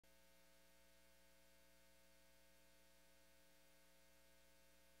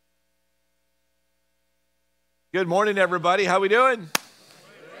Good morning, everybody. How we doing?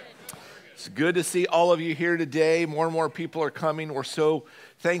 It's good to see all of you here today. More and more people are coming. We're so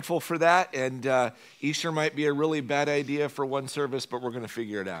thankful for that. And Easter might be a really bad idea for one service, but we're going to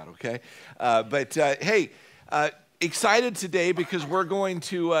figure it out, okay? Hey, excited today because we're going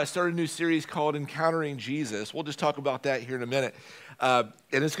to start a new series called Encountering Jesus. We'll just talk about that here in a minute. And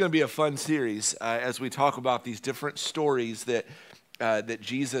it's going to be a fun series as we talk about these different stories that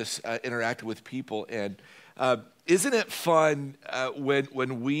Jesus interacted with people. And isn't it fun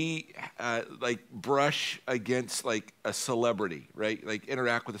when we brush against like a celebrity, right? Like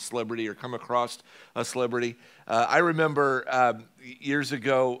interact with a celebrity or come across a celebrity. I remember years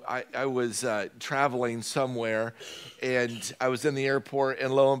ago, I was traveling somewhere and I was in the airport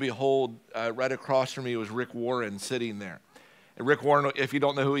and lo and behold, right across from me was Rick Warren sitting there. And Rick Warren, if you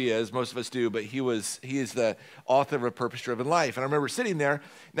don't know who he is, most of us do, but he is the author of A Purpose-Driven Life. And I remember sitting there.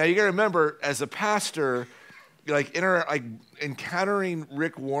 Now you got to remember, as a pastor, encountering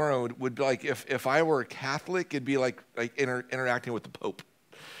Rick Warren would be like if I were a Catholic, it'd be like interacting with the Pope,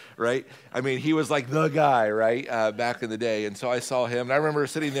 right? I mean, he was like the guy, right, back in the day. And so I saw him, and I remember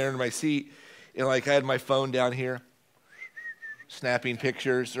sitting there in my seat, and I had my phone down here, snapping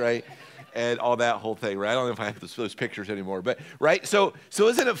pictures, right? And all that whole thing, right? I don't know if I have those pictures anymore, but right? So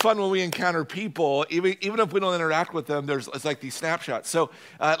isn't it fun when we encounter people, even if we don't interact with them, it's like these snapshots. So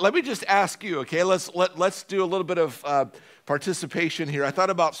let me just ask you, okay? Let's do a little bit of participation here. I thought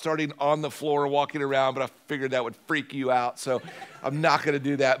about starting on the floor, walking around, but I figured that would freak you out, so I'm not going to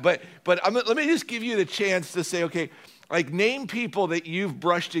do that. But let me just give you the chance to say, okay, like name people that you've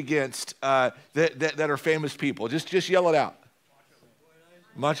brushed against that are famous people. Just yell it out.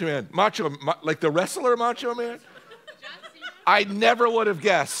 Macho Man. Like the wrestler Macho Man? I never would have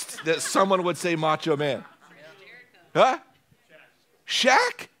guessed that someone would say Macho Man. Huh?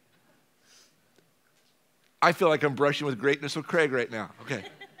 Shaq? I feel like I'm brushing with greatness with Craig right now. Okay.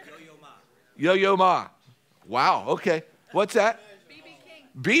 Yo-Yo Ma. Yo-Yo Ma. Wow, okay. What's that? B.B.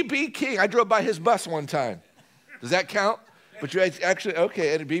 King. B.B. King. I drove by his bus one time. Does that count? But you actually,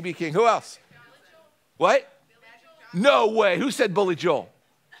 okay, and B.B. King. Who else? What? No way. Who said Bully Joel?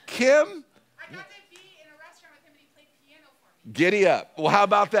 Kim? I got to be in a restaurant with him and he played piano for me. Giddy up. Well, how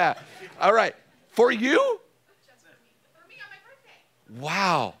about that? All right. For you? Just for me on my birthday.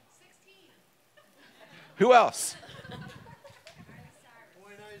 Wow. 16. Who else?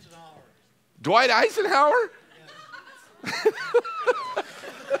 Dwight Eisenhower?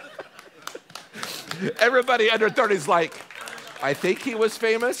 Everybody under 30 is like, I think he was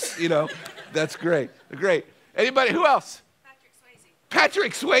famous. That's great. Great. Anybody? Who else?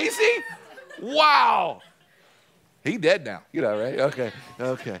 Patrick Swayze? Wow. He dead now, right?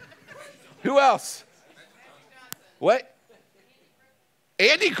 Okay. Who else? What?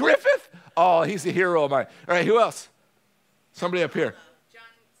 Andy Griffith? Oh, he's a hero of mine. All right, who else? Somebody up here. John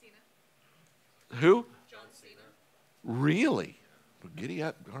Cena. Who? John Cena. Really? Giddy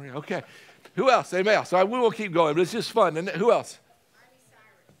up. All right, okay. Who else? Anybody else? We will keep going, but it's just fun. And who else?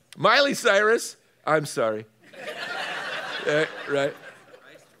 Miley Cyrus. I'm sorry. Right.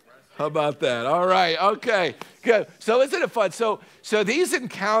 How about that? All right. Okay. Good. So isn't it fun? So these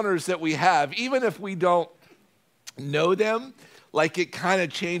encounters that we have, even if we don't know them, like it kind of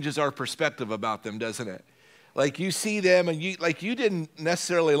changes our perspective about them, doesn't it? Like you see them and you didn't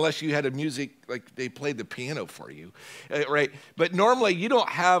necessarily, unless you had a music, like they played the piano for you, right? But normally you don't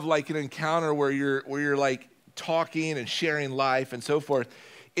have like an encounter where you're like talking and sharing life and so forth.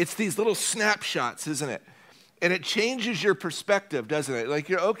 It's these little snapshots, isn't it? And it changes your perspective, doesn't it? Like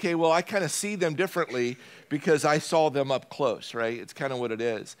okay, well, I kind of see them differently because I saw them up close, right? It's kind of what it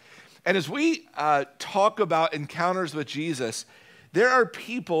is. And as we talk about encounters with Jesus, there are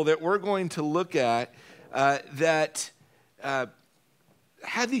people that we're going to look at that had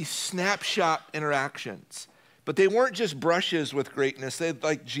these snapshot interactions. But they weren't just brushes with greatness.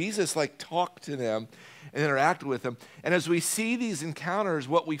 Jesus talked to them and interacted with them. And as we see these encounters,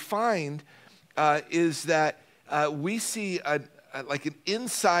 what we find is that we see an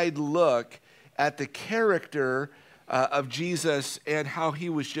inside look at the character of Jesus and how he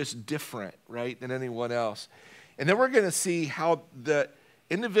was just different, right, than anyone else. And then we're going to see how the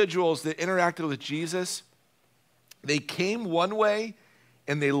individuals that interacted with Jesus, they came one way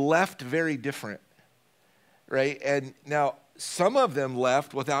and they left very different, right? And now some of them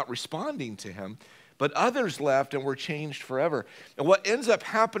left without responding to him, but others left and were changed forever. And what ends up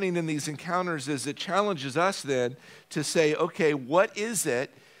happening in these encounters is it challenges us then to say, okay, what is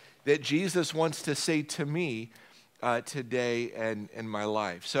it that Jesus wants to say to me today and in my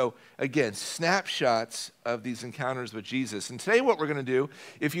life. So again, snapshots of these encounters with Jesus. And today what we're going to do,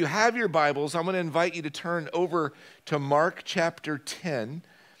 if you have your Bibles, I'm going to invite you to turn over to Mark chapter 10,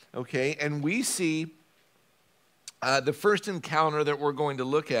 okay? And we see the first encounter that we're going to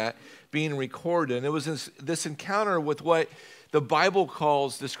look at being recorded. And it was this encounter with what the Bible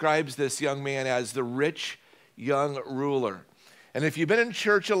describes this young man as the rich young ruler. And if you've been in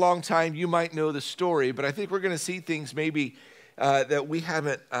church a long time, you might know the story, but I think we're going to see things maybe that we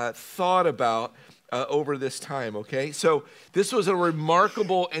haven't thought about over this time, okay? So this was a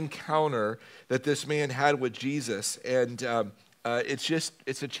remarkable encounter that this man had with Jesus, and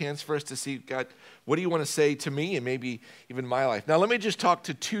it's a chance for us to see, God, what do you want to say to me and maybe even my life? Now, let me just talk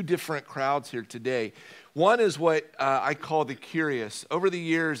to two different crowds here today. One is what I call the curious. Over the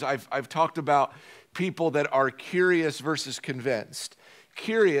years, I've talked about people that are curious versus convinced.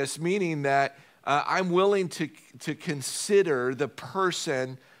 Curious meaning that I'm willing to consider the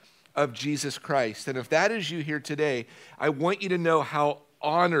person of Jesus Christ. And if that is you here today, I want you to know how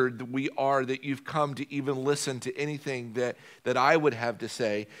honored we are that you've come to even listen to anything that I would have to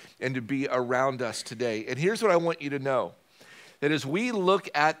say and to be around us today. And here's what I want you to know. That as we look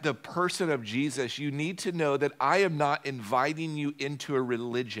at the person of Jesus, you need to know that I am not inviting you into a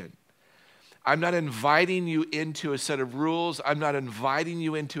religion. I'm not inviting you into a set of rules. I'm not inviting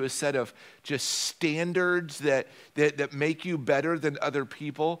you into a set of just standards that make you better than other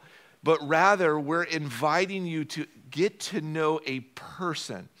people, but rather we're inviting you to get to know a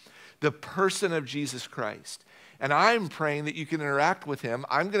person, the person of Jesus Christ. And I'm praying that you can interact with him.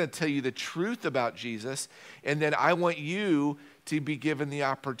 I'm going to tell you the truth about Jesus, and then I want you to be given the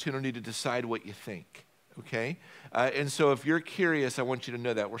opportunity to decide what you think, okay? And so if you're curious, I want you to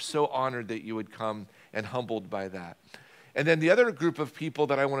know that. We're so honored that you would come and humbled by that. And then the other group of people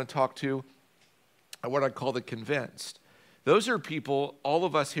that I want to talk to are what I call the convinced. Those are people, all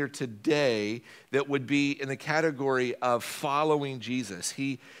of us here today, that would be in the category of following Jesus.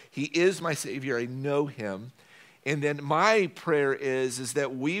 He is my Savior. I know him. And then my prayer is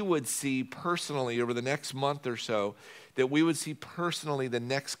that we would see personally over the next month or so, that we would see personally the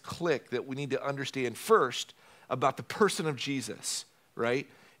next click that we need to understand first about the person of Jesus, right?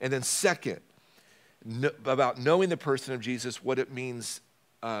 And then second, about knowing the person of Jesus, what it means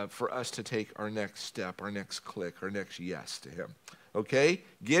for us to take our next step, our next click, our next yes to him. Okay?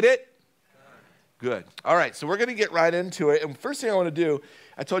 Get it? Good. All right, so we're going to get right into it. And first thing I want to do,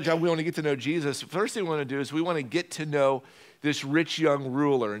 I told you we want to get to know Jesus. First thing we want to do is we want to get to know this rich young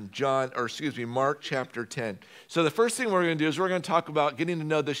ruler in Mark chapter 10. So the first thing we're going to do is we're going to talk about getting to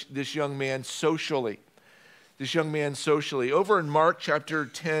know this young man socially. This young man socially. Over in Mark chapter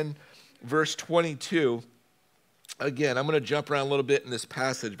 10, verse 22, again, I'm going to jump around a little bit in this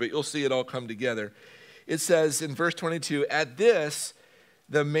passage, but you'll see it all come together. It says in verse 22, at this,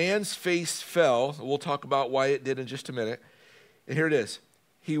 the man's face fell. We'll talk about why it did in just a minute. And here it is.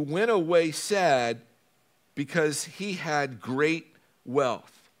 He went away sad because he had great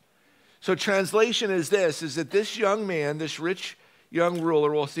wealth. So translation is that this young man, this rich young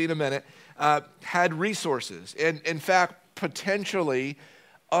ruler, we'll see in a minute, had resources. And in fact, potentially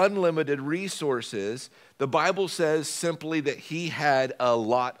unlimited resources. The Bible says simply that he had a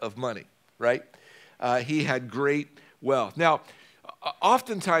lot of money, right? He had great wealth. Now,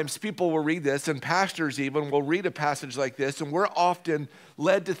 oftentimes people will read this, and pastors even will read a passage like this, and we're often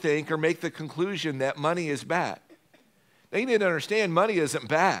led to think or make the conclusion that money is bad. Now, you need to understand money isn't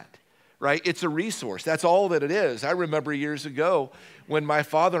bad, right? It's a resource. That's all that it is. I remember years ago when my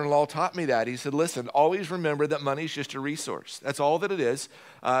father-in-law taught me that. He said, listen, always remember that money is just a resource. That's all that it is.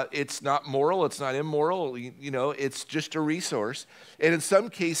 It's not moral. It's not immoral. It's just a resource. And in some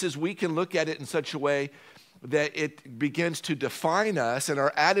cases, we can look at it in such a way that it begins to define us, and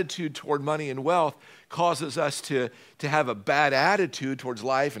our attitude toward money and wealth causes us to have a bad attitude towards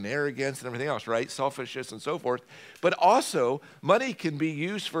life and arrogance and everything else, right? Selfishness and so forth. But also, money can be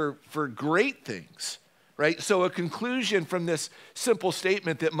used for great things, right? So a conclusion from this simple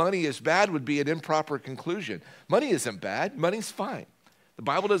statement that money is bad would be an improper conclusion. Money isn't bad. Money's fine. The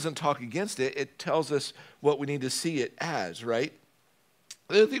Bible doesn't talk against it. It tells us what we need to see it as, right?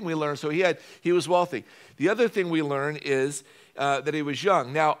 The other thing we learn, so he was wealthy. The other thing we learn is that he was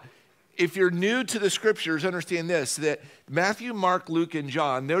young. Now, if you're new to the scriptures, understand this, that Matthew, Mark, Luke, and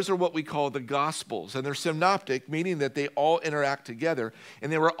John, those are what we call the Gospels. And they're synoptic, meaning that they all interact together.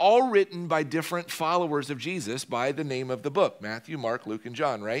 And they were all written by different followers of Jesus by the name of the book, Matthew, Mark, Luke, and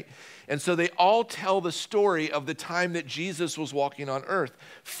John, right? And so they all tell the story of the time that Jesus was walking on earth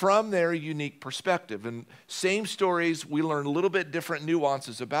from their unique perspective. And same stories, we learn a little bit different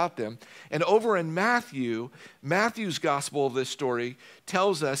nuances about them. And over in Matthew's gospel of this story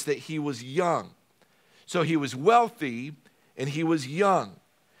tells us that he was young. So he was wealthy and he was young.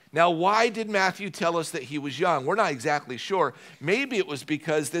 Now, why did Matthew tell us that he was young? We're not exactly sure. Maybe it was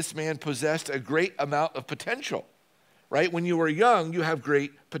because this man possessed a great amount of potential, right? When you are young, you have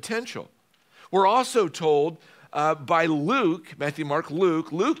great potential. We're also told by Luke, Matthew, Mark,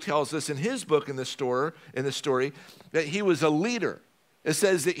 Luke. Luke tells us in his book in the story that he was a leader. It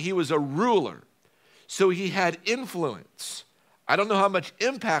says that he was a ruler. So he had influence. I don't know how much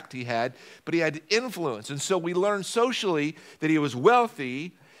impact he had, but he had influence. And so we learn socially that he was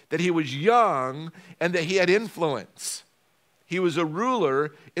wealthy, that he was young, and that he had influence. He was a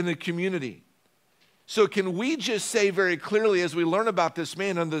ruler in the community. So can we just say very clearly as we learn about this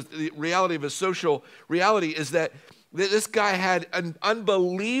man and the reality of his social reality is that this guy had an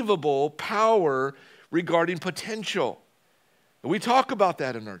unbelievable power regarding potential. We talk about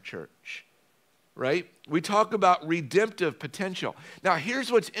that in our church, right? We talk about redemptive potential. Now,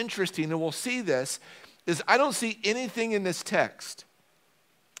 here's what's interesting, and we'll see this, is I don't see anything in this text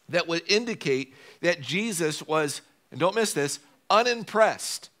that would indicate that Jesus was, and don't miss this,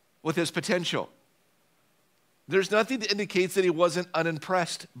 unimpressed with his potential. There's nothing that indicates that he wasn't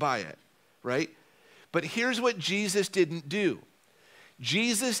unimpressed by it, right? But here's what Jesus didn't do.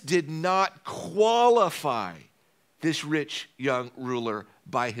 Jesus did not qualify this rich young ruler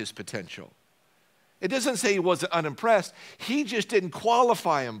by his potential. It doesn't say he wasn't unimpressed. He just didn't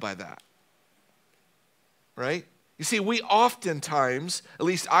qualify him by that, right? You see, we oftentimes, at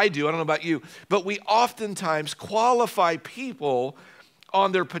least I do, I don't know about you, but we oftentimes qualify people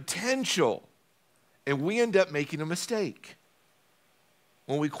on their potential, and we end up making a mistake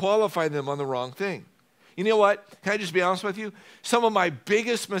when we qualify them on the wrong thing. You know what? Can I just be honest with you? Some of my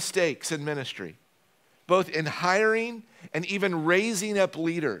biggest mistakes in ministry, both in hiring and even raising up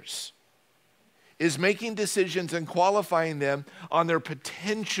leaders, is making decisions and qualifying them on their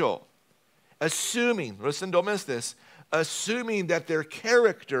potential, assuming, listen, don't miss this, assuming that their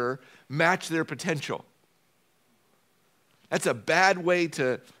character matched their potential. That's a bad way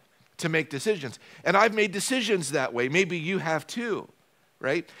to make decisions. And I've made decisions that way. Maybe you have too,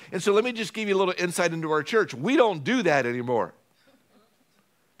 right? And so let me just give you a little insight into our church. We don't do that anymore.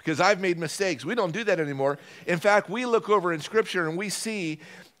 Because I've made mistakes. We don't do that anymore. In fact, we look over in Scripture and we see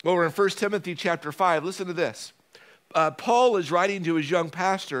over in 1 Timothy chapter 5, listen to this. Paul is writing to his young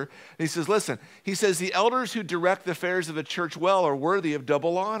pastor, and he says, listen, he says, the elders who direct the affairs of the church well are worthy of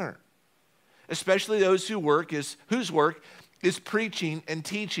double honor, especially those whose work is preaching and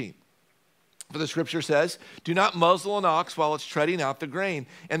teaching. For the scripture says, do not muzzle an ox while it's treading out the grain,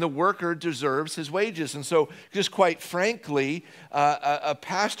 and the worker deserves his wages. And so just quite frankly, a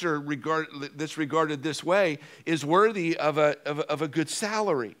pastor regarded this way is worthy of a good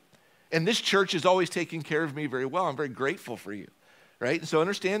salary. And this church is always taking care of me very well. I'm very grateful for you, right? And so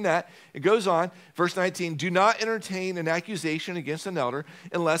understand that. It goes on, verse 19, do not entertain an accusation against an elder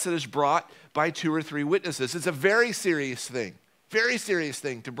unless it is brought by 2 or 3 witnesses. It's a very serious thing. Very serious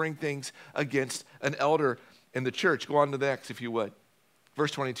thing to bring things against an elder in the church. Go on to the next, if you would.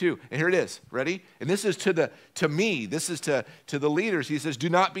 Verse 22, and here it is. Ready? And this is to me. This is to the leaders. He says, do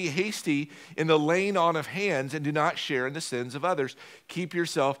not be hasty in the laying on of hands and do not share in the sins of others. Keep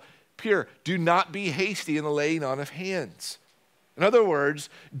yourself pure. Do not be hasty in the laying on of hands. In other words,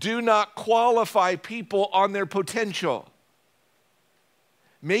 do not qualify people on their potential.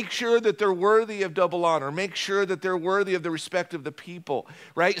 Make sure that they're worthy of double honor. Make sure that they're worthy of the respect of the people,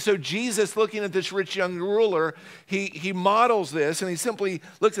 right? So Jesus, looking at this rich young ruler, he models this, and he simply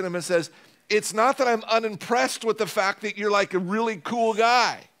looks at him and says, it's not that I'm unimpressed with the fact that you're like a really cool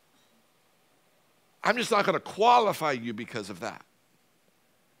guy. I'm just not going to qualify you because of that.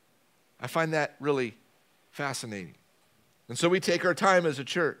 I find that really fascinating. And so we take our time as a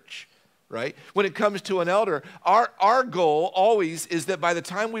church, right? When it comes to an elder, our goal always is that by the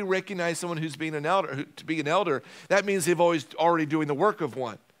time we recognize someone who's being an elder, to be an elder, that means they've already doing the work of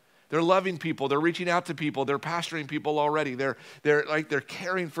one. They're loving people, they're reaching out to people, they're pastoring people already, they're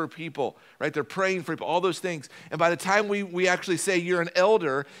caring for people, right? They're praying for people, all those things. And by the time we actually say you're an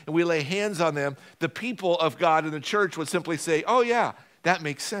elder and we lay hands on them, the people of God in the church would simply say, oh yeah, that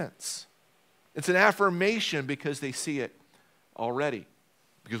makes sense. It's an affirmation because they see it already.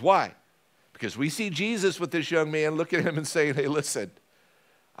 Because why? Because we see Jesus with this young man, look at him and saying, hey, listen,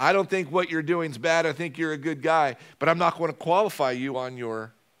 I don't think what you're doing is bad. I think you're a good guy, but I'm not going to qualify you on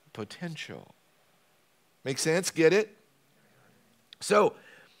your potential. Make sense? Get it? So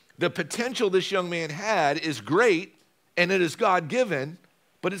the potential this young man had is great, and it is God-given,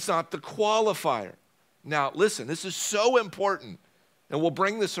 but it's not the qualifier. Now, listen, this is so important, and we'll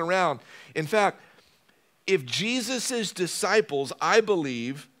bring this around. In fact, if Jesus' disciples, I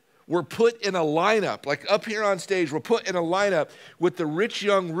believe, were put in a lineup, like up here on stage, we're put in a lineup with the rich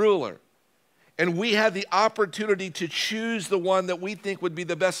young ruler, and we had the opportunity to choose the one that we think would be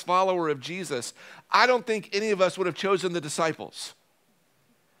the best follower of Jesus, I don't think any of us would have chosen the disciples.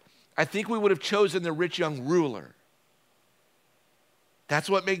 I think we would have chosen the rich young ruler. That's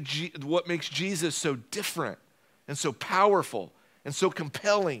what makes Jesus so different and so powerful and so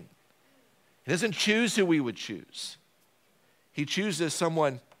compelling. He doesn't choose who we would choose. He chooses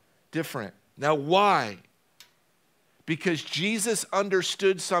someone different. Now, why? Because Jesus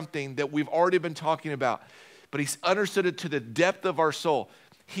understood something that we've already been talking about, but he understood it to the depth of our soul.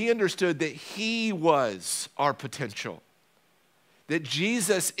 He understood that he was our potential, that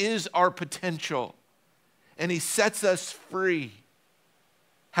Jesus is our potential, and he sets us free.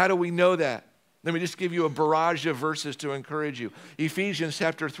 How do we know that? Let me just give you a barrage of verses to encourage you. Ephesians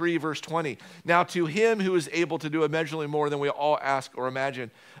chapter 3, verse 20. Now to him who is able to do immeasurably more than we all ask or imagine,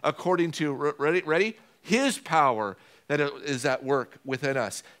 according to, ready? His power that is at work within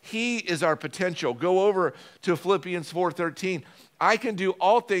us. He is our potential. Go over to Philippians 4:13. I can do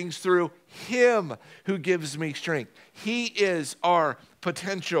all things through him who gives me strength. He is our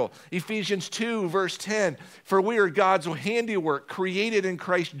potential. Ephesians 2, verse 10. For we are God's handiwork, created in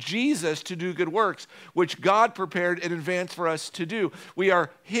Christ Jesus to do good works, which God prepared in advance for us to do. We are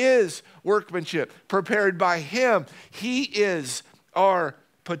his workmanship, prepared by him. He is our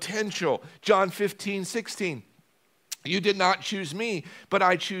potential. John 15:16. You did not choose me, but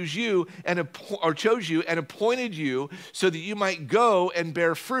I chose you and appointed you so that you might go and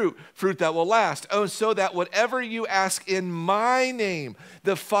bear fruit that will last. Oh, so that whatever you ask in my name,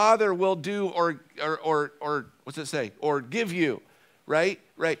 the Father will do or what's it say? Or give you, right?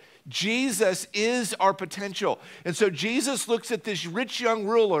 Right. Jesus is our potential. And so Jesus looks at this rich young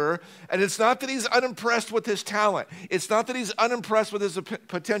ruler, and it's not that he's unimpressed with his talent. It's not that he's unimpressed with his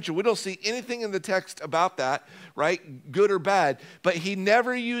potential. We don't see anything in the text about that, right? Good or bad. But he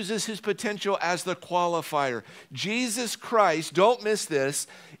never uses his potential as the qualifier. Jesus Christ, don't miss this,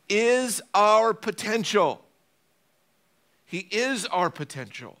 is our potential. He is our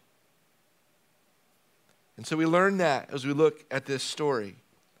potential. And so we learn that as we look at this story.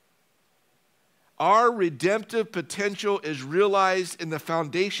 Our redemptive potential is realized in the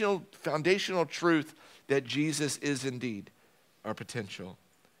foundational truth that Jesus is indeed our potential.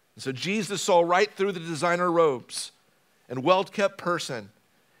 And so Jesus saw right through the designer robes and well-kept person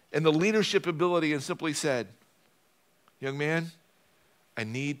and the leadership ability and simply said, young man, I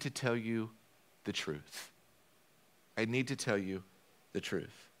need to tell you the truth. I need to tell you the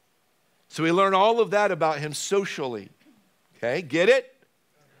truth. So we learn all of that about him socially. Okay, get it?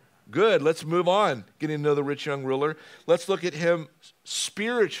 Good, let's move on, getting to know the rich young ruler. Let's look at him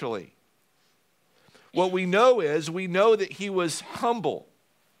spiritually. What we know is, we know that he was humble.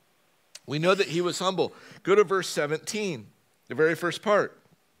 We know that he was humble. Go to verse 17, the very first part.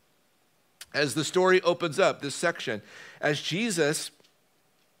 As the story opens up, this section, as Jesus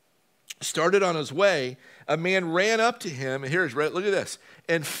started on his way, a man ran up to him, and here's right, look at this,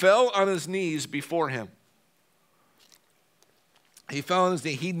 and fell on his knees before him. He fell on his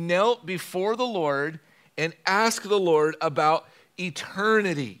knee. He knelt before the Lord and asked the Lord about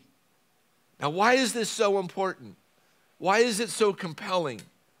eternity. Now, why is this so important? Why is it so compelling?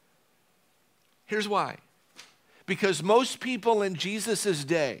 Here's why. Because most people in Jesus'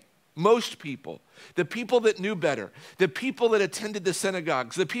 day, most people, the people that knew better, the people that attended the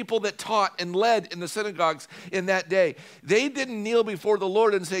synagogues, the people that taught and led in the synagogues in that day, they didn't kneel before the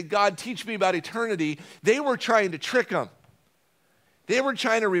Lord and say, God, teach me about eternity. They were trying to trick him. They were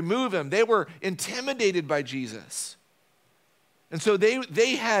trying to remove him. They were intimidated by Jesus. And so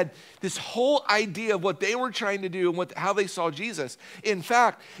they had this whole idea of what they were trying to do and how they saw Jesus. In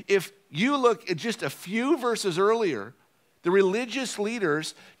fact, if you look at just a few verses earlier, the religious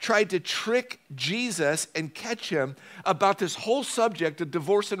leaders tried to trick Jesus and catch him about this whole subject of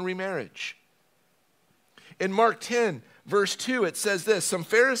divorce and remarriage. In Mark 10, verse 2, it says this, some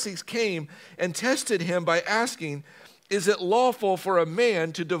Pharisees came and tested him by asking, is it lawful for a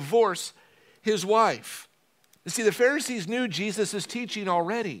man to divorce his wife? You see, the Pharisees knew Jesus' teaching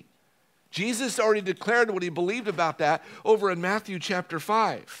already. Jesus already declared what he believed about that over in Matthew chapter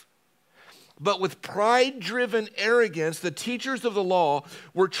 5. But with pride-driven arrogance, the teachers of the law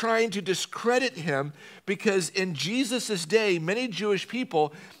were trying to discredit him because in Jesus' day, many Jewish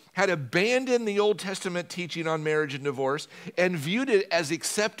people had abandoned the Old Testament teaching on marriage and divorce and viewed it as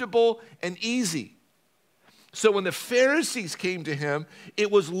acceptable and easy. So when the Pharisees came to him,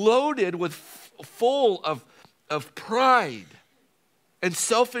 it was loaded with full of pride and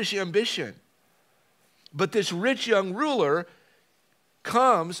selfish ambition. But this rich young ruler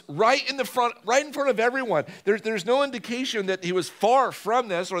comes right in front of everyone. There's no indication that he was far from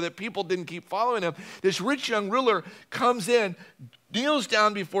this or that people didn't keep following him. This rich young ruler comes in, kneels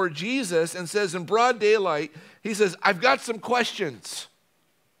down before Jesus and says in broad daylight, he says, I've got some questions.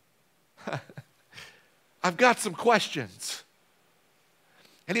 I've got some questions.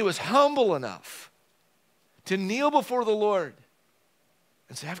 And he was humble enough to kneel before the Lord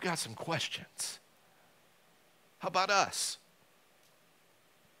and say, I've got some questions. How about us?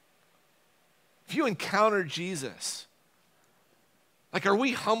 If you encounter Jesus, like, are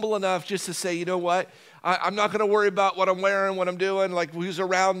we humble enough just to say, you know what? I'm not going to worry about what I'm wearing, what I'm doing, like who's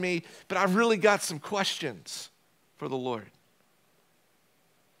around me, but I've really got some questions for the Lord.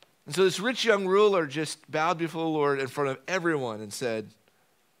 And so this rich young ruler just bowed before the Lord in front of everyone and said,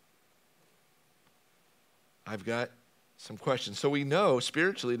 I've got some questions. So we know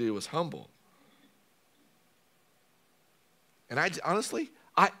spiritually that he was humble. And honestly,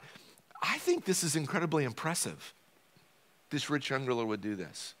 I think this is incredibly impressive. This rich young ruler would do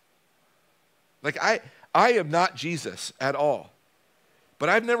this. Like, I am not Jesus at all. But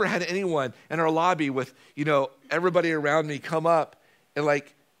I've never had anyone in our lobby with, everybody around me come up and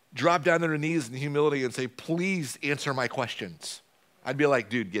like drop down on their knees in humility and say, please answer my questions. I'd be like,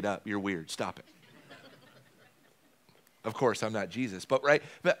 dude, get up. You're weird. Stop it. Of course, I'm not Jesus. But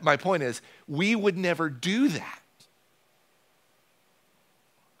my point is, we would never do that.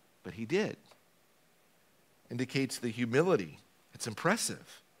 But he did. Indicates the humility. It's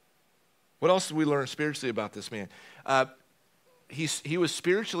impressive. What else did we learn spiritually about this man? He was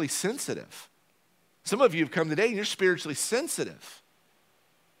spiritually sensitive. Some of you have come today and you're spiritually sensitive.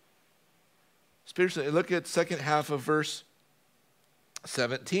 Spiritually, look at second half of verse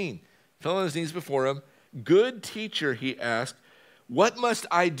 17. Fell on his knees before him. Good teacher, he asked, what must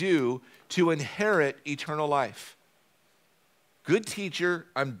I do to inherit eternal life? Good teacher,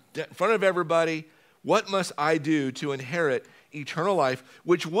 I'm in front of everybody. What must I do to inherit eternal life?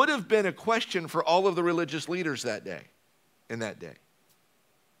 Which would have been a question for all of the religious leaders in that day.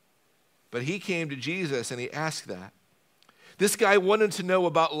 But he came to Jesus and he asked that. This guy wanted to know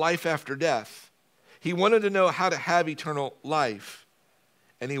about life after death. He wanted to know how to have eternal life.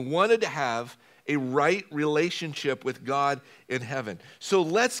 And he wanted to have a right relationship with God in heaven. So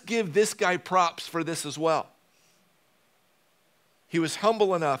let's give this guy props for this as well. He was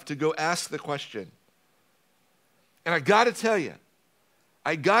humble enough to go ask the question. And I got to tell you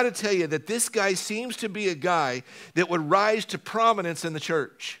that this guy seems to be a guy that would rise to prominence in the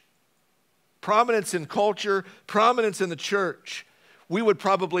church. Prominence in culture, prominence in the church. We would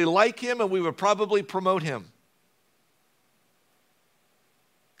probably like him and we would probably promote him.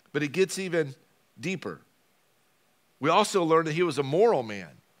 But it gets even deeper. We also learned that he was a moral man.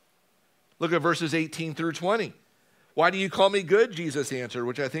 Look at verses 18 through 20. Why do you call me good? Jesus answered,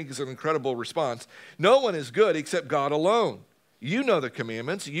 which I think is an incredible response. No one is good except God alone. You know the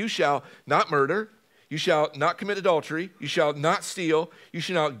commandments. You shall not murder. You shall not commit adultery. You shall not steal. You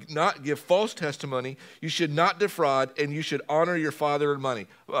shall not give false testimony. You should not defraud, and you should honor your father and money.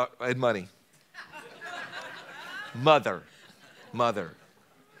 Mother.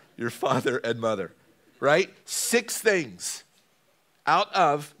 Your father and mother. Right? 6 things out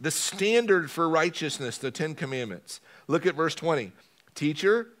of the standard for righteousness, the 10 commandments. Look at verse 20.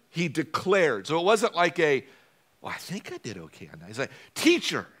 Teacher, he declared. So it wasn't like I think I did okay on that. He's like,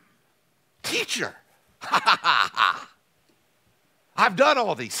 teacher, I've done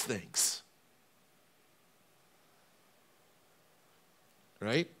all these things.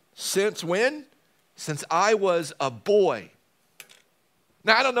 Right? Since when? Since I was a boy.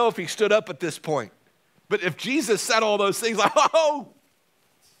 Now, I don't know if he stood up at this point, but if Jesus said all those things, like, oh,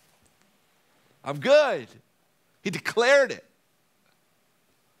 I'm good. He declared it.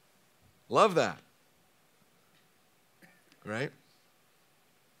 Love that. Right?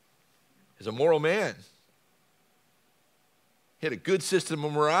 He's a moral man. He had a good system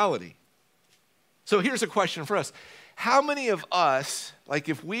of morality. So here's a question for us. How many of us, like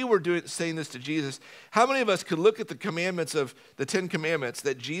if we were saying this to Jesus, how many of us could look at the commandments of the 10 commandments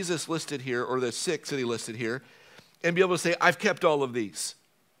that Jesus listed here, or the 6 that he listed here, and be able to say, I've kept all of these?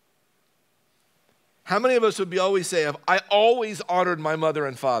 How many of us would always say, I always honored my mother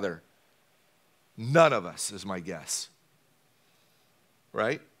and father? None of us is my guess.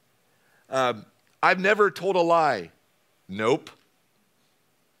 Right? I've never told a lie. Nope.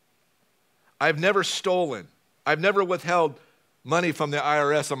 I've never stolen. I've never withheld money from the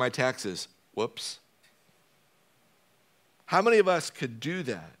IRS on my taxes. Whoops. How many of us could do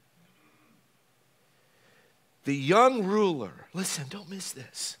that? The young ruler, listen, don't miss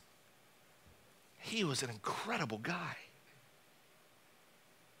this. He was an incredible guy.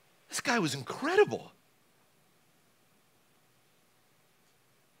 This guy was incredible.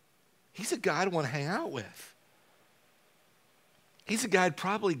 He's a guy I'd want to hang out with. He's a guy I'd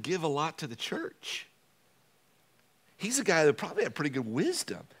probably give a lot to the church. He's a guy that probably had pretty good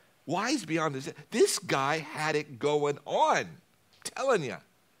wisdom. Wise beyond this. This guy had it going on. I'm telling you.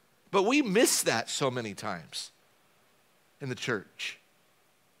 But we miss that so many times in the church.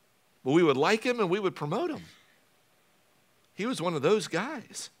 But we would like him and we would promote him. He was one of those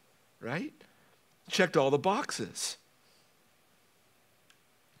guys, right? Checked all the boxes.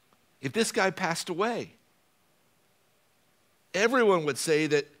 If this guy passed away, everyone would say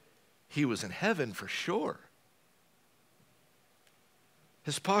that he was in heaven for sure.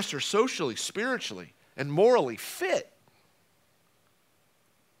 His posture socially, spiritually, and morally fit.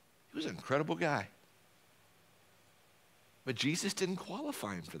 He was an incredible guy. But Jesus didn't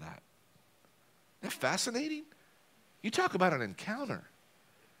qualify him for that. Isn't that fascinating? You talk about an encounter.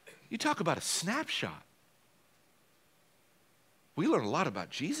 You talk about a snapshot. We learn a lot about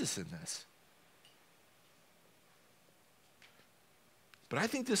Jesus in this. But I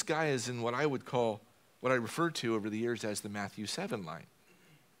think this guy is in what I would call, what I referred to over the years as the Matthew 7 line.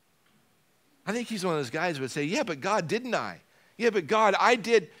 I think he's one of those guys who would say, yeah, but God, didn't I? Yeah, but God, I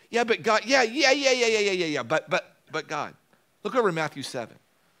did. Yeah, but God, but God. Look over in Matthew 7,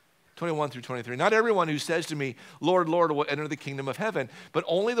 21 through 23. Not everyone who says to me, Lord, Lord, will enter the kingdom of heaven, but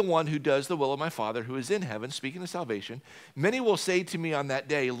only the one who does the will of my Father who is in heaven. Speaking of salvation, many will say to me on that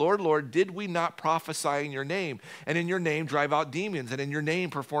day, Lord, Lord, did we not prophesy in your name, and in your name drive out demons, and in your name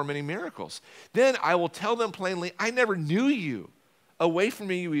perform many miracles? Then I will tell them plainly, I never knew you. Away from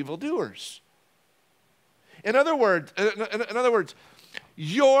me, you evildoers. In other words,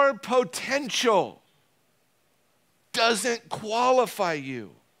 your potential doesn't qualify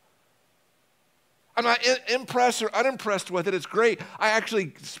you. I'm not impressed or unimpressed with it. It's great.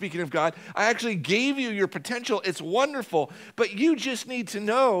 Speaking of God, I actually gave you your potential. It's wonderful. But you just need to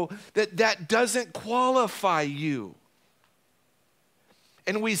know that that doesn't qualify you.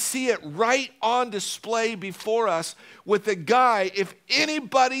 And we see it right on display before us with the guy, if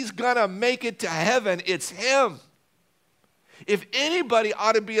anybody's going to make it to heaven, it's him. If anybody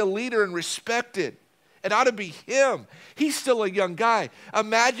ought to be a leader and respected, it ought to be him. He's still a young guy.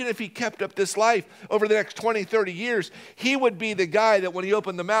 Imagine if he kept up this life over the next 20, 30 years. He would be the guy that when he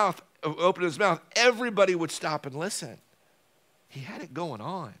opened his mouth, everybody would stop and listen. He had it going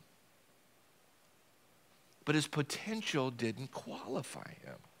on. But his potential didn't qualify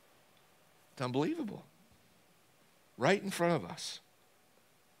him. It's unbelievable. Right in front of us.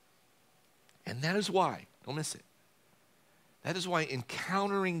 And that is why, don't miss it, that is why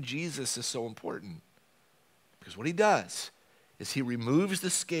encountering Jesus is so important. Because what he does is he removes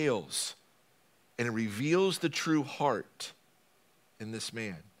the scales and it reveals the true heart in this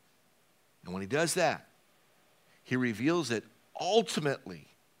man. And when he does that, he reveals it ultimately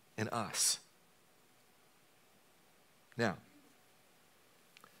in us. Now,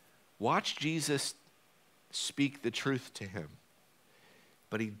 watch Jesus speak the truth to him.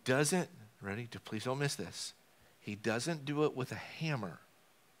 But he doesn't, please don't miss this. He doesn't do it with a hammer.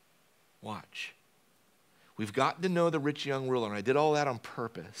 Watch. We've gotten to know the rich young ruler, and I did all that on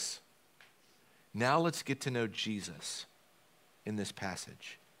purpose. Now let's get to know Jesus in this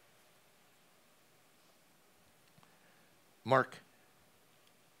passage. Mark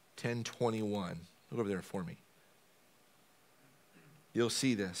 10:21. Look over there for me. You'll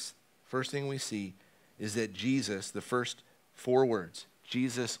see this. First thing we see is that Jesus, the first 4 words,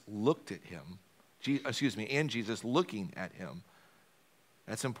 Jesus looked at him. And Jesus looking at him.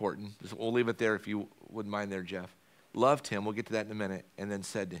 That's important. We'll leave it there if you wouldn't mind there, Jeff. Loved him. We'll get to that in a minute. And then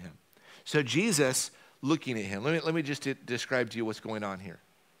said to him. So Jesus looking at him. Let me just describe to you what's going on here.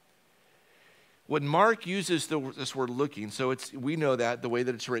 When Mark uses this word looking, so we know that the way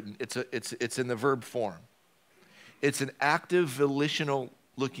that it's written, it's in the verb form. It's an active volitional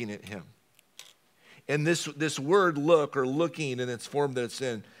looking at him. And this word look or looking in its form that it's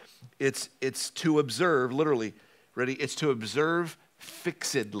in, it's to observe, literally, ready? It's to observe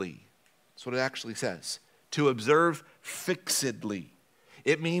fixedly. That's what it actually says. To observe fixedly.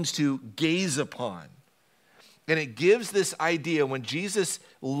 It means to gaze upon. And it gives this idea, when Jesus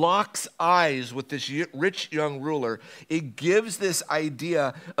locks eyes with this rich young ruler, it gives this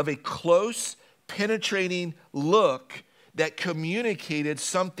idea of a close, penetrating look that communicated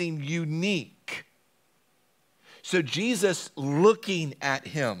something unique. So Jesus looking at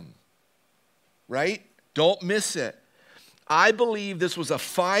him, right? Don't miss it. I believe this was a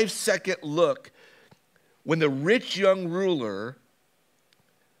 5-second look when the rich young ruler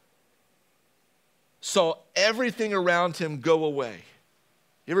saw everything around him go away.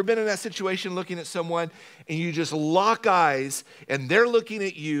 You ever been in that situation looking at someone and you just lock eyes and they're looking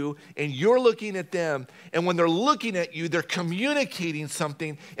at you and you're looking at them, and when they're looking at you, they're communicating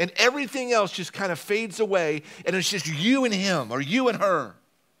something and everything else just kind of fades away and it's just you and him or you and her?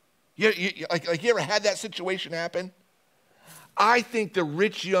 You ever had that situation happen? I think the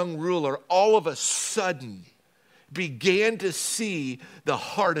rich young ruler all of a sudden began to see the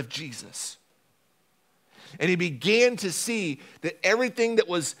heart of Jesus. And he began to see that everything that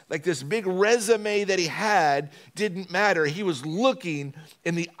was like this big resume that he had didn't matter. He was looking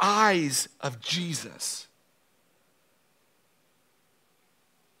in the eyes of Jesus.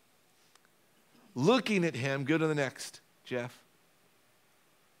 Looking at him, go to the next, Jeff.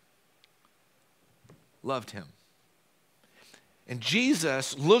 Loved him. And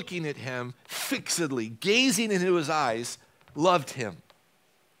Jesus, looking at him fixedly, gazing into his eyes, loved him.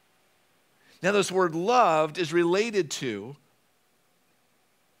 Now, this word loved is related to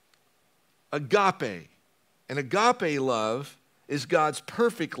agape. And agape love is God's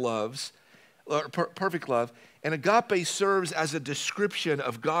perfect love. And agape serves as a description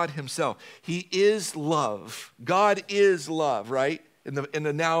of God himself. He is love. God is love, right? In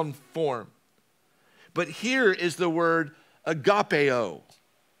the noun form. But here is the word agapeo.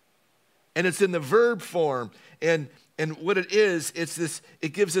 And it's in the verb form. And what it is,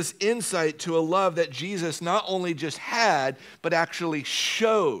 it gives us insight to a love that Jesus not only just had, but actually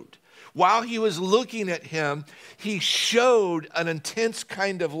showed. While he was looking at him, he showed an intense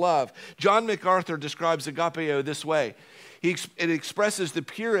kind of love. John MacArthur describes agapeo this way. It expresses the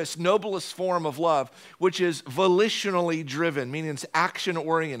purest, noblest form of love, which is volitionally driven, meaning it's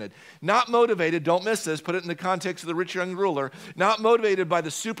action-oriented. Not motivated, don't miss this, put it in the context of the rich young ruler, not motivated by the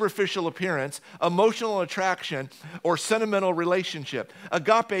superficial appearance, emotional attraction, or sentimental relationship.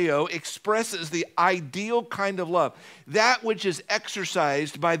 Agapeo expresses the ideal kind of love, that which is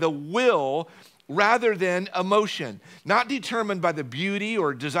exercised by the will rather than emotion, not determined by the beauty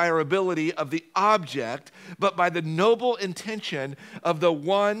or desirability of the object, but by the noble intention of the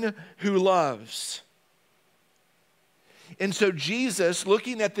one who loves. And so Jesus,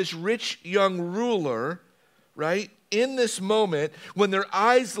 looking at this rich young ruler, right, in this moment, when their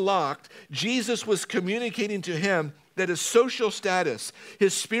eyes locked, Jesus was communicating to him that his social status,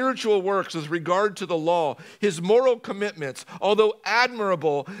 his spiritual works with regard to the law, his moral commitments, although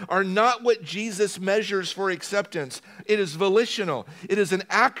admirable, are not what Jesus measures for acceptance. It is volitional. It is an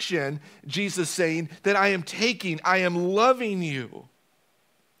action, Jesus saying, that I am taking. I am loving you.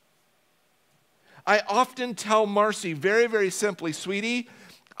 I often tell Marcy very, very simply, sweetie,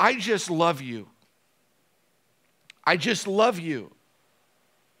 I just love you. I just love you.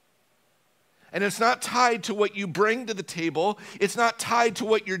 And it's not tied to what you bring to the table. It's not tied to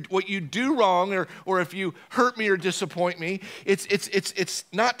what you do wrong or if you hurt me or disappoint me. It's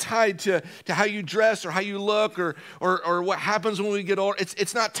not tied to how you dress or how you look or what happens when we get older.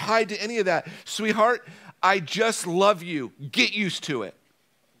 It's not tied to any of that. Sweetheart, I just love you. Get used to it.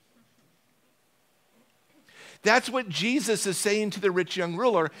 That's what Jesus is saying to the rich young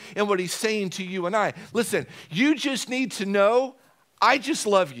ruler and what he's saying to you and I. Listen, you just need to know I just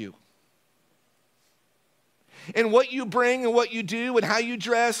love you. And what you bring and what you do and how you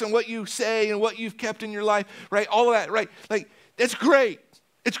dress and what you say and what you've kept in your life, right? All of that, right? Like, that's great.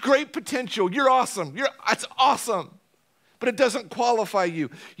 It's great potential. You're awesome. It's awesome. But it doesn't qualify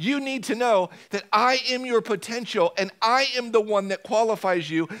you. You need to know that I am your potential and I am the one that qualifies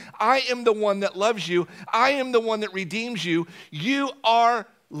you. I am the one that loves you. I am the one that redeems you. You are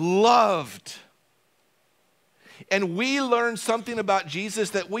loved. And we learn something about Jesus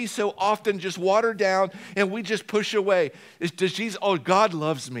that we so often just water down and we just push away. Does Jesus, oh, God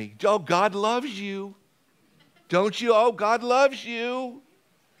loves me. Oh, God loves you. Don't you? Oh, God loves you.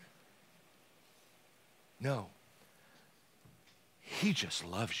 No. He just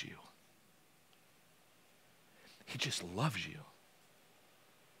loves you. He just loves you.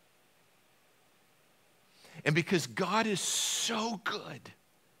 And because God is so good,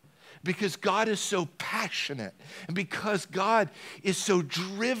 because God is so passionate, and because God is so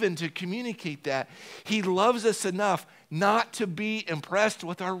driven to communicate that, he loves us enough not to be impressed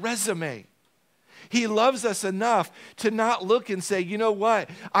with our resume. He loves us enough to not look and say, you know what?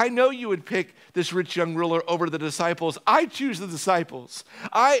 I know you would pick this rich young ruler over the disciples. I choose the disciples.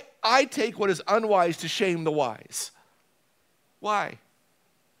 I take what is unwise to shame the wise. Why?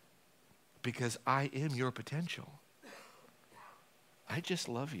 Because I am your potential. I just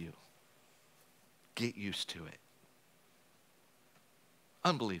love you. Get used to it.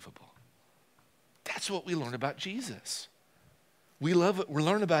 Unbelievable. That's what we learn about Jesus. We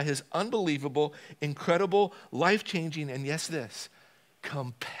learn about his unbelievable, incredible, life-changing, and yes, this,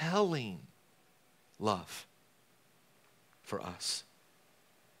 compelling love for us.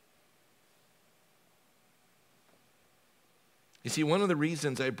 You see, one of the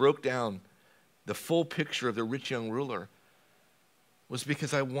reasons I broke down the full picture of the rich young ruler was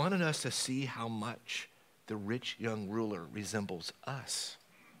because I wanted us to see how much the rich young ruler resembles us.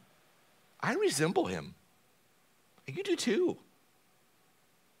 I resemble him. You do too.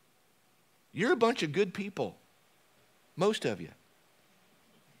 You're a bunch of good people. Most of you.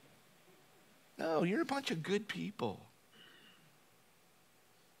 No, you're a bunch of good people.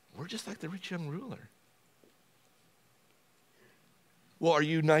 We're just like the rich young ruler. Well, are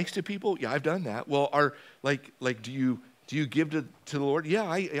you nice to people? Yeah, I've done that. Well, do you give to the Lord? Yeah,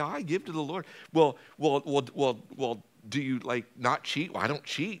 I give to the Lord. Well, do you not cheat? Well, I don't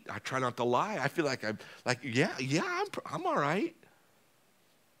cheat. I try not to lie. I feel like I'm all right.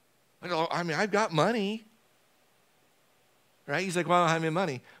 I mean, I've got money. Right? He's like, well, I don't have any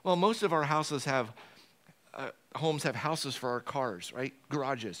money. Well, most of our houses have, homes have houses for our cars, right?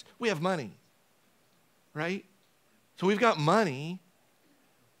 Garages. We have money. Right? So we've got money.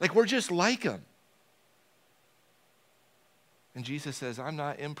 Like, we're just like him. And Jesus says, I'm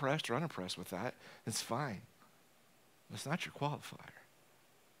not impressed or unimpressed with that. It's fine. It's not your qualifier.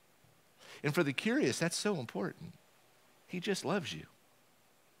 And for the curious, that's so important. He just loves you.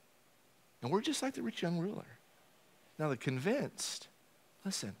 And we're just like the rich young ruler. Now, the convinced,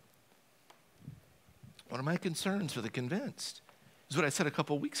 listen, one of my concerns for the convinced is what I said a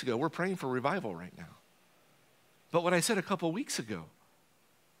couple weeks ago. We're praying for revival right now. But what I said a couple weeks ago,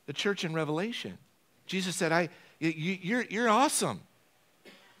 the church in Revelation, Jesus said, you're awesome,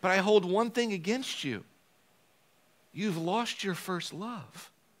 but I hold one thing against you. You've lost your first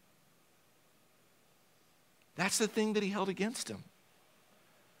love. That's the thing that he held against him.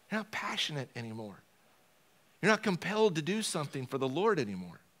 You're not passionate anymore. You're not compelled to do something for the Lord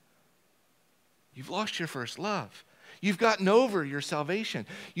anymore. You've lost your first love. You've gotten over your salvation.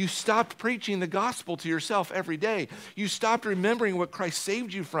 You stopped preaching the gospel to yourself every day. You stopped remembering what Christ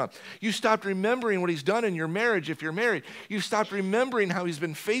saved you from. You stopped remembering what he's done in your marriage if you're married. You stopped remembering how he's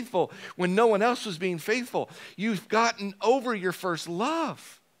been faithful when no one else was being faithful. You've gotten over your first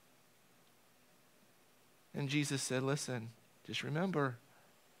love. And Jesus said, listen, just remember,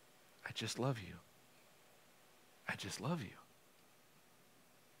 I just love you. I just love you.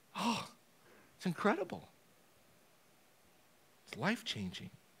 Oh, it's incredible. It's life-changing.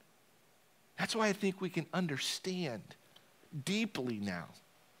 That's why I think we can understand deeply now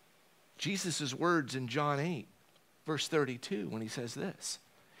Jesus' words in John 8, verse 32, when he says this.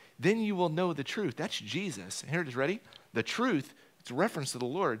 Then you will know the truth. That's Jesus. Here it is, ready? The truth, it's a reference to the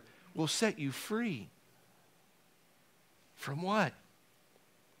Lord, will set you free. From what?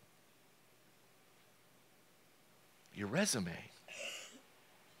 Your resume.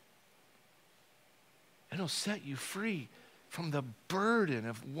 It'll set you free from the burden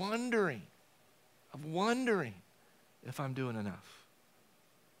of wondering if I'm doing enough.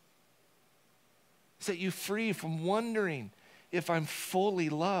 Set you free from wondering if I'm fully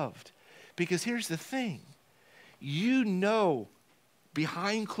loved. Because here's the thing. You know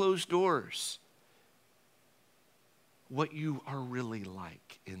behind closed doors what you are really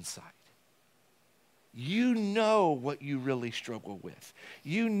like inside. You know what you really struggle with.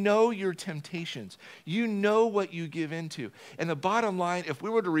 You know your temptations. You know what you give into. And the bottom line, if we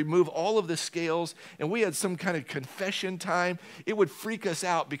were to remove all of the scales and we had some kind of confession time, it would freak us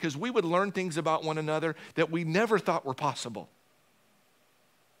out because we would learn things about one another that we never thought were possible.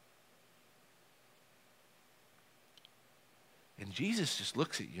 And Jesus just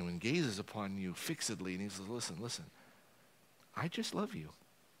looks at you and gazes upon you fixedly and he says, listen, I just love you.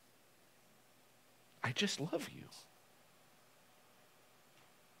 I just love you.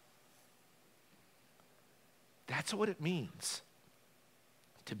 That's what it means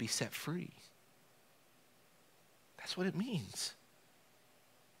to be set free. That's what it means.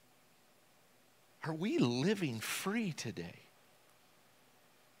 Are we living free today?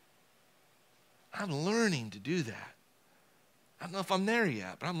 I'm learning to do that. I don't know if I'm there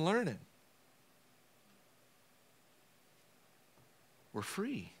yet, but I'm learning. We're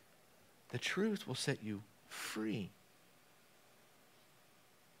free The truth will set you free.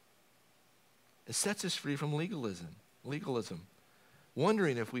 It sets us free from legalism,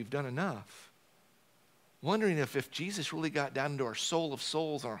 wondering if we've done enough, wondering if Jesus really got down into our soul of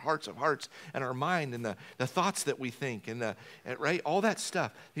souls, our hearts of hearts, and our mind, and the thoughts that we think, and right, all that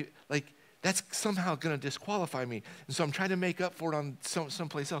stuff. Like, that's somehow going to disqualify me. And so I'm trying to make up for it on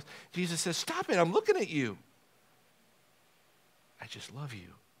someplace else. Jesus says, stop it, I'm looking at you. I just love you.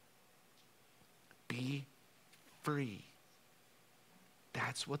 Be free.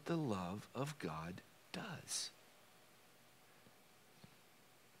 That's what the love of God does.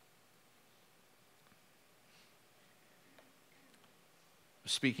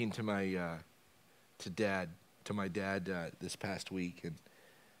 Speaking to my dad this past week, and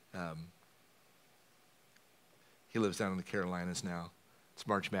he lives down in the Carolinas now. It's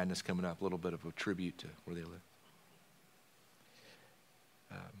March Madness coming up, a little bit of a tribute to where they live.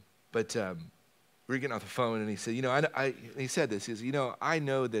 But we were getting off the phone, and he said, he said this, he said, I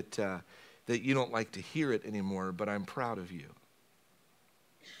know that you don't like to hear it anymore, but I'm proud of you.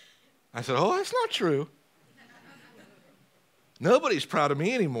 I said, oh, that's not true. Nobody's proud of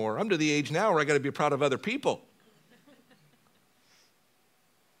me anymore. I'm to the age now where I got to be proud of other people.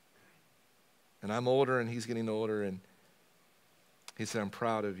 And I'm older, and he's getting older, and he said, I'm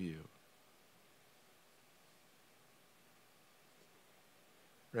proud of you.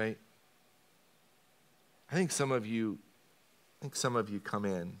 Right? I think some of you come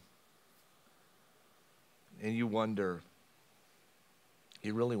in and you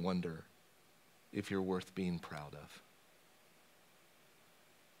really wonder if you're worth being proud of.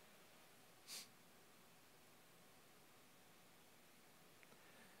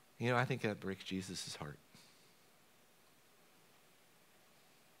 I think that breaks Jesus' heart.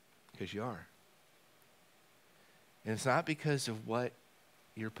 Because you are. And it's not because of what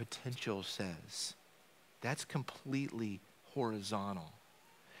your potential says. That's completely horizontal.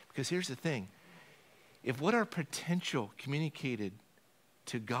 Because here's the thing. If what our potential communicated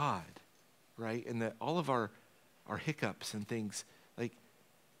to God, right, and that all of our hiccups and things, like,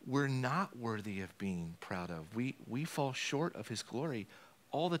 we're not worthy of being proud of. We fall short of his glory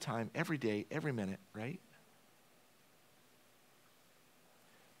all the time, every day, every minute, right?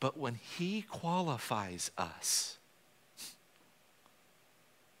 But when he qualifies us,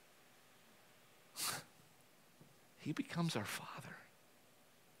 he becomes our Father.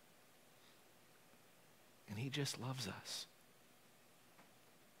 And he just loves us.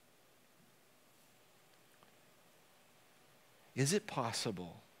 Is it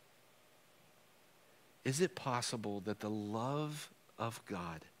possible that the love of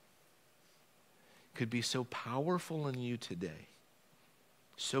God could be so powerful in you today,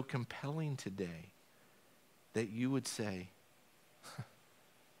 so compelling today, that you would say,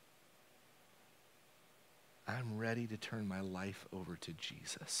 I'm ready to turn my life over to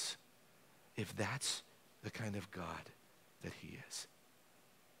Jesus, if that's the kind of God that he is?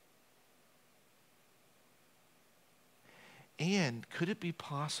 And could it be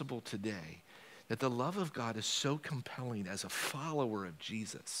possible today that the love of God is so compelling as a follower of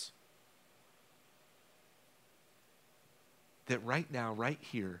Jesus that right now, right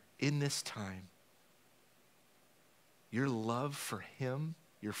here, in this time, your love for him,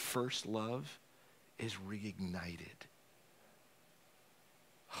 your first love, is reignited?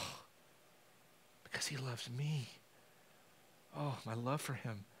 Oh, because he loves me. Oh, my love for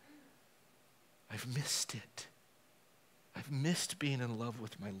him. I've missed it. I've missed being in love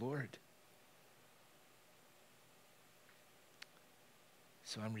with my Lord.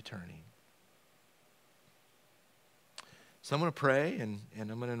 So I'm returning. So I'm going to pray, and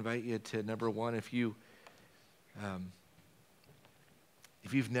I'm going to invite you to, number one, if you've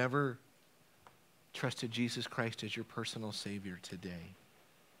never trusted Jesus Christ as your personal Savior today,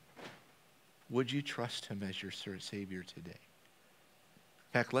 would you trust him as your Savior today?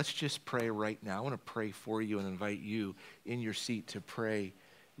 In fact, let's just pray right now. I want to pray for you and invite you in your seat to pray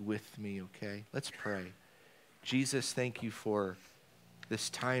with me, okay? Let's pray. Jesus, thank you for this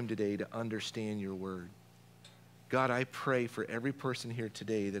time today to understand your word. God, I pray for every person here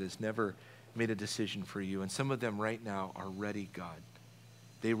today that has never made a decision for you, and some of them right now are ready, God.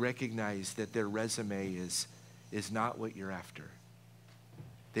 They recognize that their resume is not what you're after.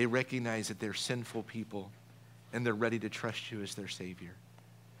 They recognize that they're sinful people, and they're ready to trust you as their Savior.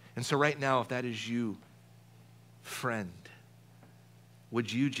 And so right now, if that is you, friend,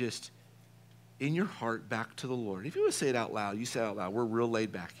 would you just, in your heart, back to the Lord? If you would say it out loud, you say it out loud. We're real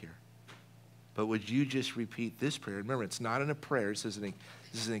laid back here. But would you just repeat this prayer? Remember, it's not in a prayer. This is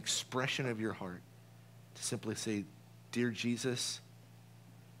an expression of your heart to simply say, Dear Jesus,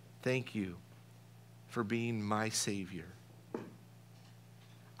 Thank you for being my Savior.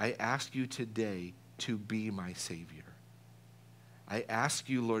 I ask you today to be my Savior. I ask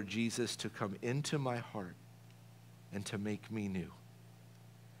you, Lord Jesus, to come into my heart and to make me new.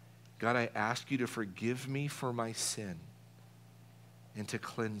 God, I ask you to forgive me for my sin and to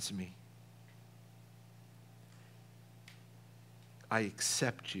cleanse me. I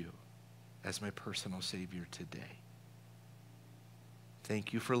accept you as my personal Savior today.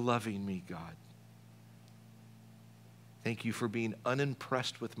 Thank you for loving me, God. Thank you for being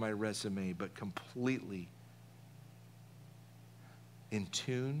unimpressed with my resume, but completely in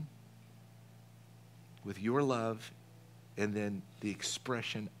tune with your love and then the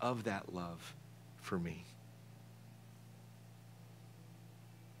expression of that love for me.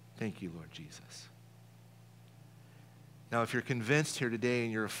 Thank you, Lord Jesus. Now, if you're convinced here today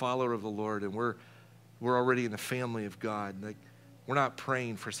and you're a follower of the Lord and we're already in the family of God, like, we're not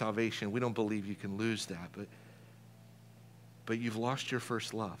praying for salvation. We don't believe you can lose that, but you've lost your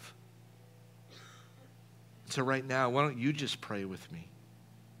first love. So right now, why don't you just pray with me?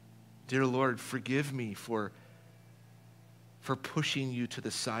 Dear Lord, forgive me for pushing you to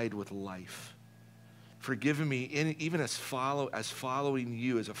the side with life. Forgive me, even as following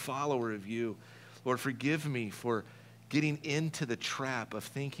you, as a follower of you. Lord, forgive me for getting into the trap of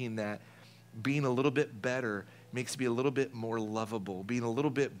thinking that being a little bit better makes me a little bit more lovable. Being a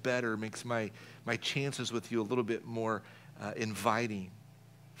little bit better makes my chances with you a little bit more inviting.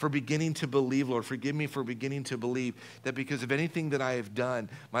 For beginning to believe, Lord, forgive me for beginning to believe that because of anything that I have done,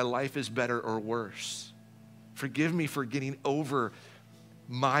 my life is better or worse. Forgive me for getting over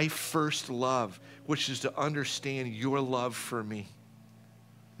my first love, which is to understand your love for me.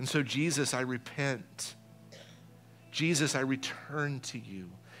 And so, Jesus, I repent. Jesus, I return to you.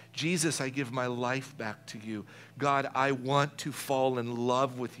 Jesus, I give my life back to you. God, I want to fall in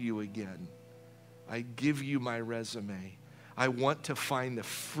love with you again. I give you my resume. I want to find the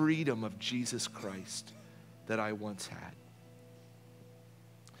freedom of Jesus Christ that I once had.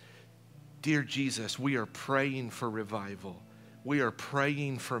 Dear Jesus, we are praying for revival. We are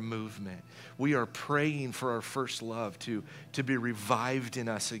praying for movement. We are praying for our first love to be revived in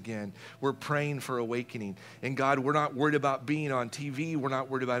us again. We're praying for awakening. And God, we're not worried about being on TV. We're not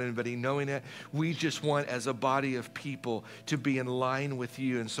worried about anybody knowing it. We just want, as a body of people, to be in line with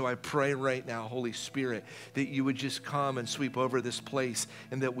you. And so I pray right now, Holy Spirit, that you would just come and sweep over this place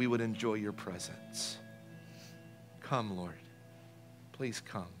and that we would enjoy your presence. Come, Lord. Please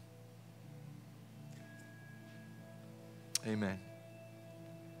come. Amen.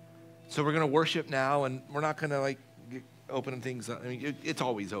 So we're going to worship now, and we're not going to open things up. I mean, it's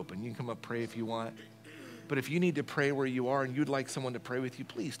always open. You can come up, pray if you want. But if you need to pray where you are and you'd like someone to pray with you,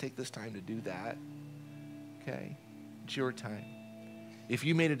 please take this time to do that. Okay? It's your time. If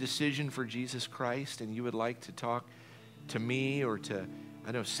you made a decision for Jesus Christ and you would like to talk to me or to,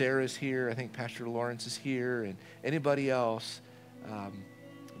 I know Sarah's here, I think Pastor Lawrence is here, and anybody else,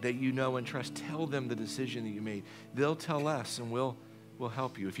 that you know and trust, tell them the decision that you made. They'll tell us, and we'll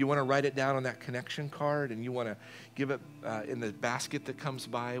help you. If you want to write it down on that connection card and you want to give it in the basket that comes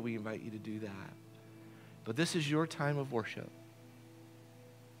by, we invite you to do that. But this is your time of worship.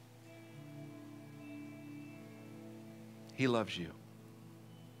 He loves you.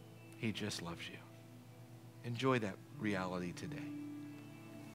 He just loves you. Enjoy that reality today.